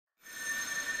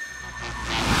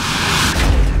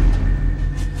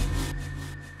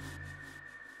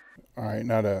right,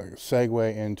 now to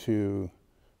segue into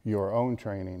your own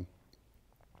training,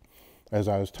 as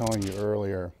I was telling you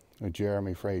earlier,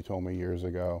 Jeremy Frey told me years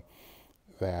ago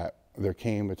that there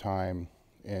came a time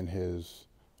in his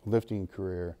lifting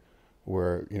career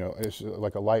where, you know, it's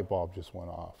like a light bulb just went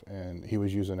off, and he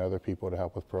was using other people to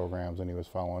help with programs, and he was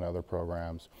following other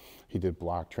programs. He did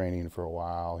block training for a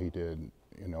while. He did,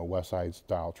 you know, West Side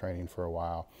style training for a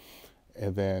while.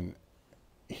 And then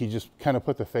he just kind of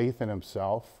put the faith in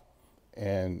himself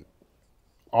and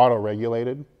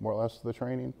auto-regulated more or less the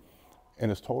training,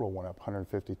 and his total went up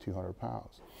 150, 200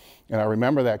 pounds. And I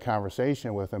remember that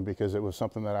conversation with him because it was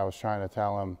something that I was trying to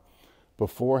tell him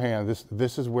beforehand.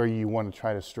 This is where you want to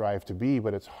try to strive to be,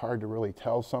 but it's hard to really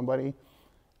tell somebody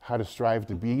how to strive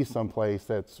to be someplace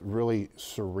that's really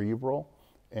cerebral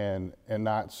and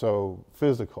not so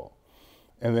physical.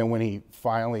 And then when he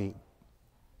finally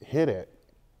hit it,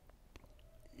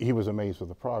 he was amazed with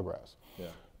the progress. Yeah.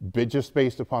 But just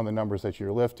based upon the numbers that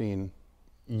you're lifting,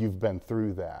 you've been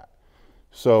through that.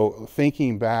 So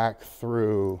thinking back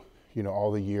through, you know,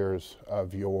 all the years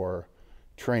of your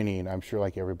training, I'm sure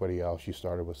like everybody else, you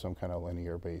started with some kind of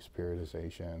linear-based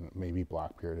periodization, maybe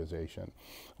block periodization,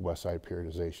 West Side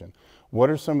periodization. What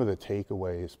are some of the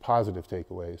takeaways, positive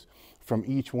takeaways, from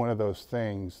each one of those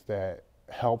things that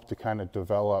help to kind of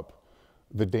develop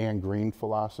the Dan Green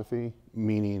philosophy,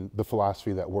 meaning the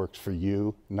philosophy that works for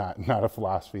you, not a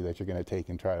philosophy that you're going to take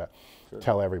and try to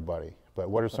tell everybody? But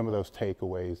what are some of those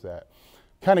takeaways that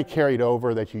kind of carried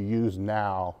over that you use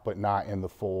now, but not in the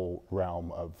full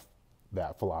realm of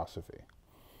that philosophy?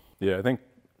 Yeah, I think,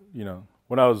 you know,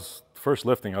 when I was first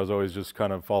lifting, I was always just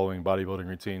kind of following bodybuilding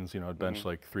routines. You know, I'd bench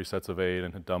like 3 sets of 8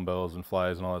 and hit dumbbells and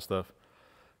flies and all that stuff.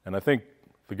 And I think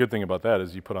the good thing about that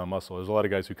is you put on muscle. There's a lot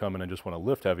of guys who come in and just want to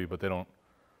lift heavy, but they don't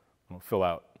fill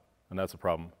out, and that's a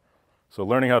problem. So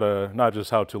learning how to, not just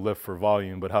how to lift for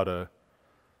volume, but how to,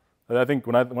 I think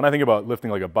when I think about lifting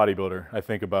like a bodybuilder, I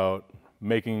think about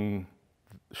making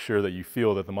sure that you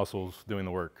feel that the muscle's doing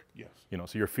the work. Yes. You know,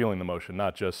 so you're feeling the motion,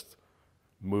 not just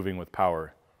moving with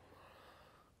power.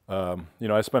 You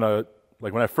know, I spent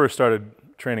like when I first started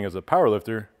training as a power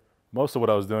lifter, most of what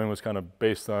I was doing was kind of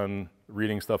based on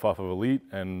reading stuff off of Elite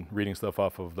and reading stuff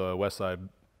off of the West Side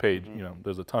page. You know,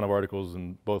 there's a ton of articles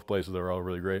in both places that are all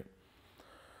really great.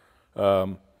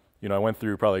 You know, I went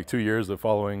through probably like 2 years of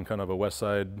following kind of a West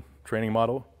Side training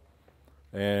model,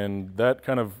 and that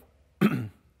kind of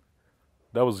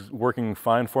that was working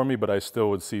fine for me, but I still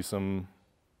would see some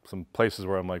places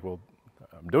where I'm like, well,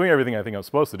 I'm doing everything I think I'm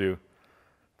supposed to do.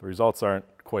 The results aren't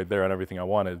quite there on everything I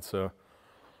wanted. So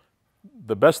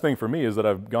the best thing for me is that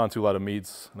I've gone to a lot of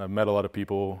meets and I've met a lot of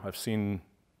people. I've seen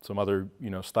some other, you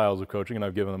know, styles of coaching, and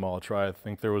I've given them all a try. I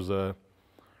think there was an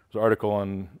article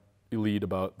on Elite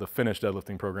about the Finnish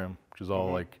deadlifting program, which is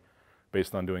all like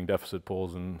based on doing deficit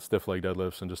pulls and stiff leg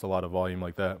deadlifts and just a lot of volume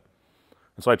like that.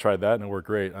 And so I tried that and it worked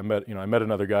great. I met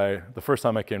another guy, the first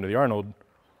time I came to the Arnold,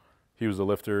 he was a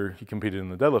lifter, he competed in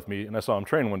the deadlift meet, and I saw him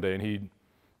train one day, and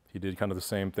he did kind of the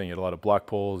same thing. He had a lot of block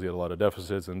pulls, he had a lot of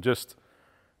deficits, and it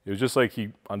was just like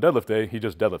on deadlift day, he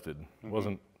just deadlifted. It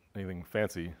wasn't anything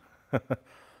fancy,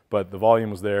 but the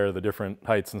volume was there, the different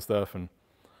heights and stuff. And,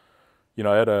 you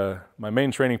know, I had my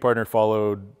main training partner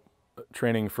followed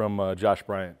training from Josh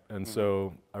Bryant. And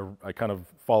so I kind of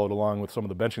followed along with some of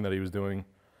the benching that he was doing,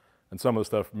 and some of the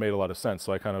stuff made a lot of sense.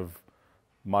 So I kind of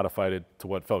modified it to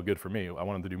what felt good for me. I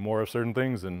wanted to do more of certain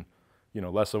things and, you know,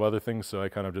 less of other things. So I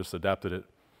kind of just adapted it.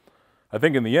 I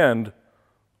think in the end,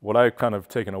 what I've kind of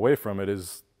taken away from it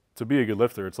is to be a good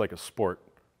lifter, it's like a sport.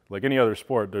 Like any other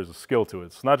sport, there's a skill to it.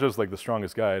 It's not just like the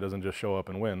strongest guy doesn't just show up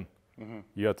and win.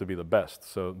 You have to be the best.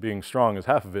 So being strong is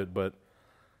half of it, but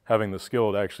having the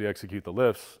skill to actually execute the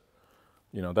lifts,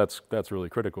 you know, that's really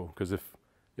critical. Because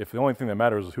if the only thing that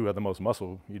matters is who had the most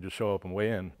muscle, you just show up and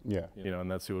weigh in. Yeah. You know, and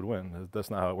that's who would win. That's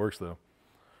not how it works, though.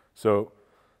 So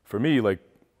for me, like,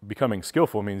 becoming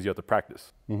skillful means you have to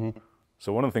practice.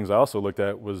 So one of the things I also looked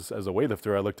at was, as a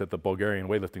weightlifter, I looked at the Bulgarian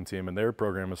weightlifting team, and their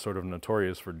program is sort of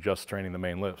notorious for just training the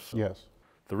main lifts. Yes.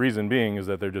 The reason being is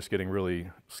that they're just getting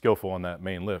really skillful on that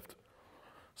main lift.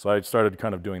 So I started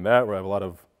kind of doing that, where I have a lot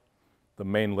of the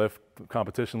main lift,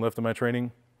 competition lift in my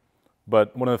training.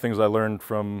 But one of the things I learned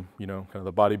from, you know, kind of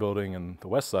the bodybuilding and the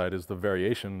West Side is the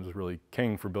variation is really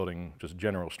king for building just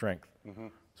general strength.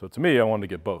 So to me, I wanted to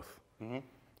get both.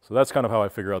 So that's kind of how I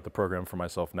figure out the program for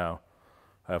myself now.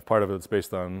 I have part of it that's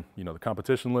based on, you know, the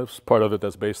competition lifts, part of it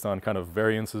that's based on kind of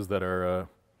variances that are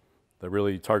that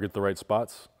really target the right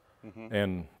spots,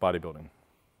 and bodybuilding.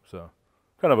 So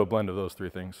kind of a blend of those three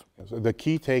things. So the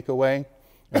key takeaway,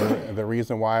 and the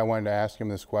reason why I wanted to ask him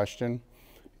this question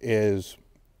is,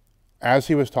 as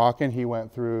he was talking, he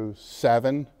went through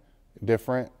 7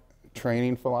 different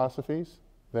training philosophies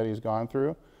that he's gone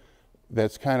through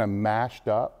that's kind of mashed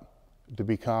up to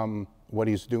become what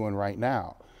he's doing right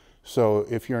now. So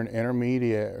if you're an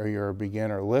intermediate or you're a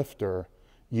beginner lifter,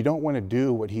 you don't want to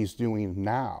do what he's doing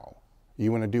now.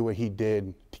 You want to do what he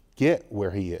did to get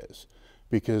where he is.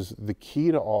 Because the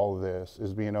key to all of this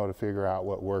is being able to figure out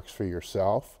what works for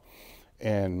yourself.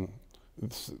 And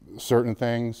certain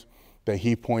things that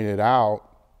he pointed out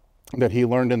that he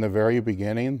learned in the very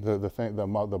beginning, the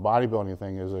bodybuilding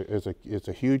thing is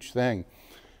a huge thing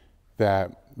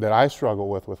that I struggle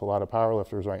with a lot of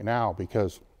powerlifters right now,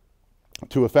 because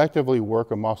to effectively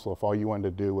work a muscle, if all you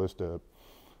wanted to do was to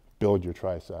build your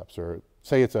triceps, or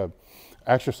say it's a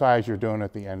exercise you're doing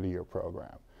at the end of your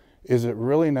program, is it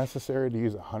really necessary to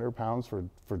use 100 pounds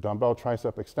for dumbbell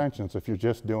tricep extensions if you're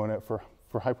just doing it for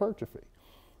hypertrophy?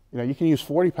 You know, you can use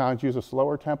 40 pounds, use a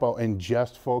slower tempo, and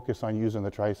just focus on using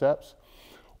the triceps.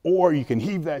 Or you can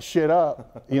heave that shit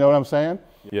up, you know what I'm saying?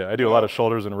 Yeah, I do a lot of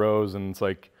shoulders and rows, and it's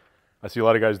like, I see a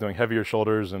lot of guys doing heavier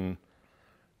shoulders, and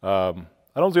I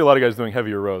don't see a lot of guys doing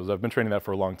heavier rows. I've been training that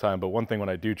for a long time, but one thing when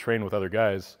I do train with other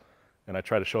guys, and I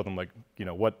try to show them, like, you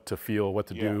know, what to feel, what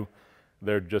to do,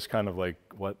 they're just kind of like,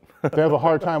 what? They have a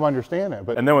hard time understanding it.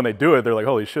 But and then when they do it, they're like,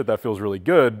 holy shit, that feels really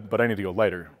good, but I need to go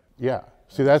lighter. Yeah.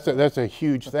 See, that's a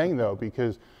huge thing, though,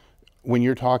 because when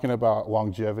you're talking about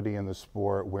longevity in the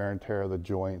sport, wear and tear of the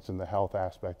joints, and the health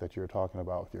aspect that you're talking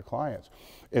about with your clients,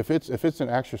 if it's an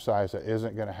exercise that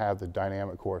isn't going to have the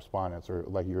dynamic correspondence, or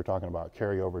like you were talking about,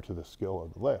 carry over to the skill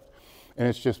of the lift, and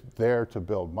it's just there to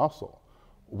build muscle,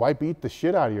 why beat the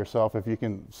shit out of yourself if you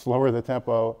can slower the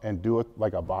tempo and do it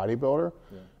like a bodybuilder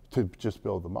to just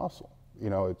build the muscle? You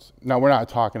know, now we're not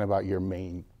talking about your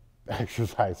main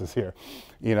exercises here,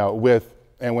 you know,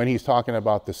 and when he's talking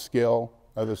about the skill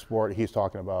of the sport, he's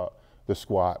talking about the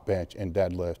squat, bench, and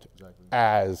deadlift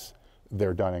as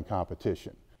they're done in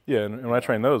competition. Yeah, and when I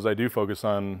train those, I do focus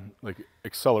on like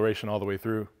acceleration all the way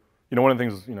through. You know, one of the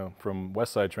things, you know, from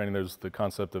Westside training, there's the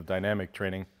concept of dynamic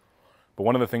training. But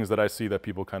one of the things that I see that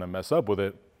people kind of mess up with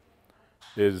it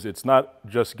is it's not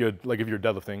just good, like if you're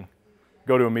deadlifting,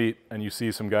 go to a meet and you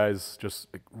see some guys just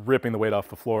like ripping the weight off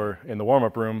the floor in the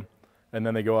warm-up room, and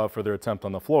then they go out for their attempt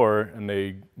on the floor and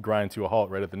they grind to a halt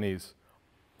right at the knees.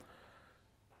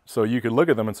 So you could look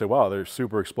at them and say, wow, they're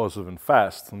super explosive and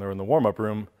fast, and they're in the warm-up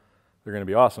room, they're going to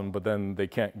be awesome, but then they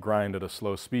can't grind at a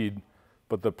slow speed.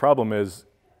 But the problem is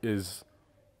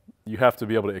you have to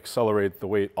be able to accelerate the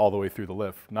weight all the way through the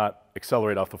lift, not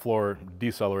accelerate off the floor,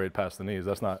 decelerate past the knees.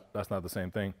 That's not the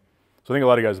same thing. So I think a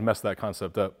lot of guys mess that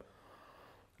concept up.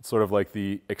 It's sort of like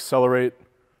the accelerate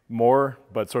more,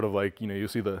 but sort of like, you know, you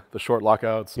see the short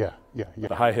lockouts, the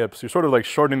high hips. You're sort of like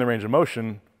shortening the range of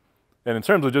motion. And in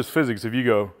terms of just physics, if you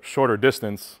go shorter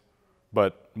distance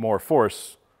but more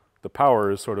force, the power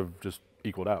is sort of just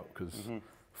equaled out, because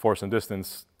force and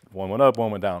distance, one went up, one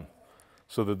went down.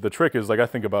 So the trick is, like, I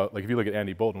think about, like, if you look at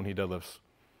Andy Bolton when he deadlifts,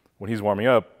 when he's warming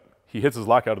up, he hits his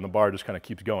lockout and the bar just kind of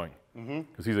keeps going,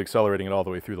 because he's accelerating it all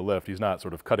the way through the lift. He's not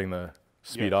sort of cutting the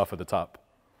speed off at the top.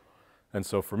 And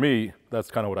so for me, that's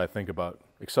kind of what I think about,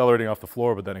 accelerating off the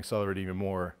floor, but then accelerating even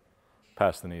more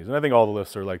past the knees. And I think all the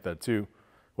lifts are like that too.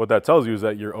 What that tells you is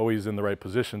that you're always in the right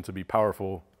position to be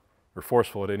powerful or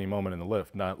forceful at any moment in the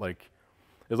lift. Not like,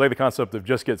 it's like the concept of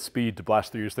just get speed to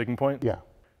blast through your sticking point. Yeah.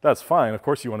 That's fine. Of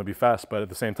course you want to be fast, but at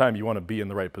the same time, you want to be in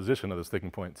the right position of the sticking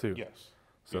point too. Yes.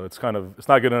 So it's kind of, it's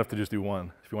not good enough to just do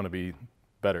one if you want to be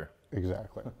better.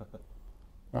 Exactly.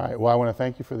 All right. Well, I want to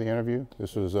thank you for the interview.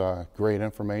 This was great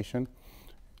information.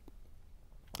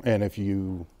 And if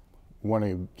you want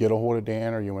to get a hold of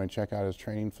Dan, or you want to check out his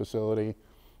training facility,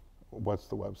 what's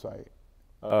the website?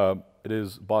 It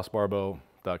is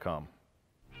bossbarbell.com.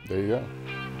 There you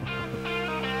go.